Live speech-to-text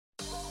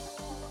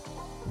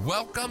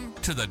Welcome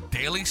to the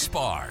Daily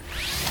Spark.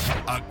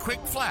 A quick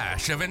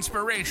flash of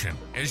inspiration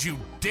as you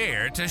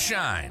dare to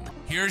shine.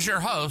 Here's your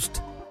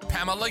host,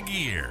 Pamela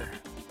Gear.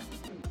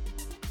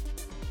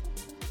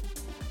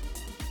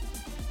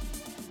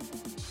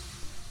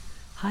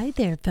 Hi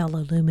there, fellow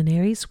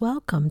luminaries.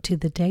 Welcome to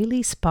the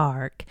Daily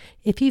Spark.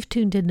 If you've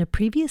tuned in to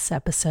previous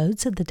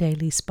episodes of the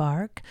Daily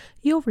Spark,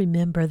 you'll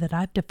remember that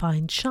I've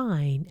defined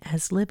shine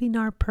as living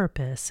our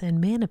purpose and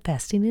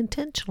manifesting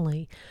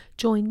intentionally.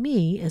 Join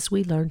me as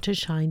we learn to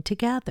shine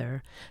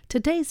together.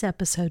 Today's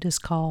episode is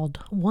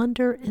called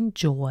Wonder and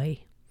Joy.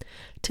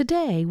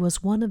 Today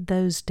was one of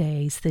those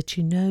days that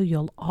you know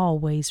you'll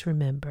always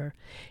remember.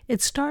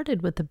 It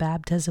started with the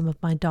baptism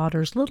of my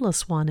daughter's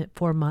littlest one at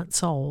 4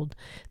 months old.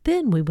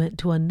 Then we went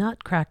to a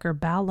Nutcracker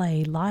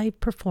Ballet live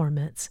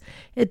performance.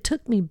 It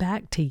took me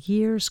back to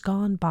years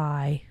gone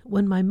by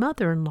when my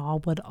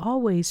mother-in-law would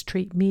always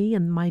treat me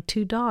and my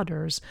 2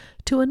 daughters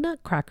to a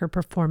Nutcracker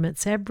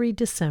performance every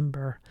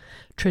December.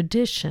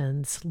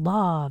 Traditions,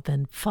 love,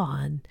 and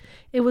fun.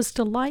 It was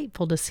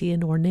delightful to see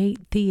an ornate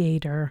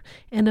theater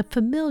and a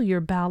familiar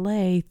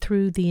ballet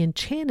through the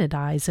enchanted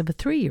eyes of a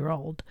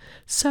 3-year-old.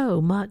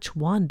 So much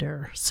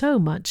wonder, so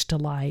much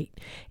delight.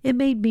 It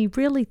made me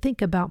really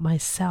think about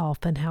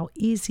myself and how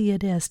easy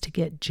it is to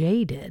get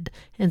jaded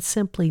and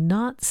simply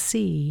not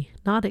see,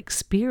 not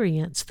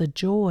experience the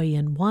joy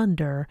and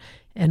wonder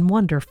and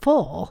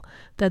wonderful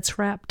that's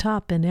wrapped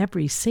up in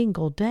every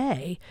single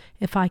day.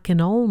 If I can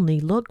only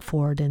look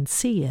for it and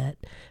see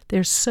it,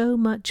 there's so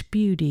much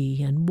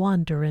beauty and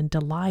wonder and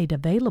delight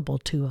available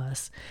to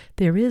us.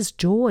 There is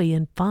joy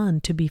and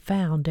fun to be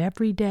found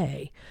every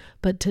day,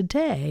 but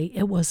today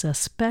it was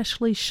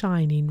especially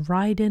shining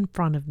right in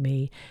front of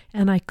me,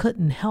 and I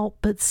couldn't help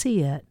but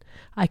see it.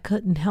 I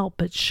couldn't help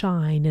but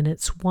shine in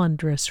its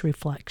wondrous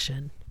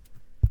reflection.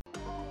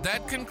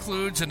 That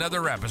concludes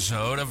another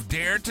episode of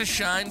Dare to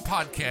Shine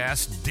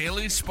Podcast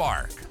Daily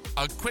Spark.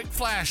 A quick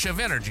flash of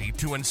energy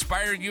to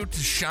inspire you to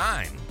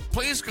shine.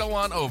 Please go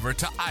on over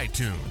to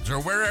iTunes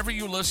or wherever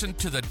you listen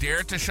to the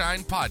Dare to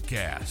Shine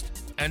podcast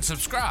and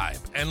subscribe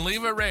and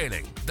leave a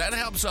rating. That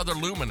helps other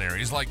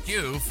luminaries like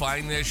you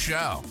find this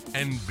show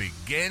and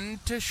begin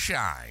to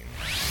shine.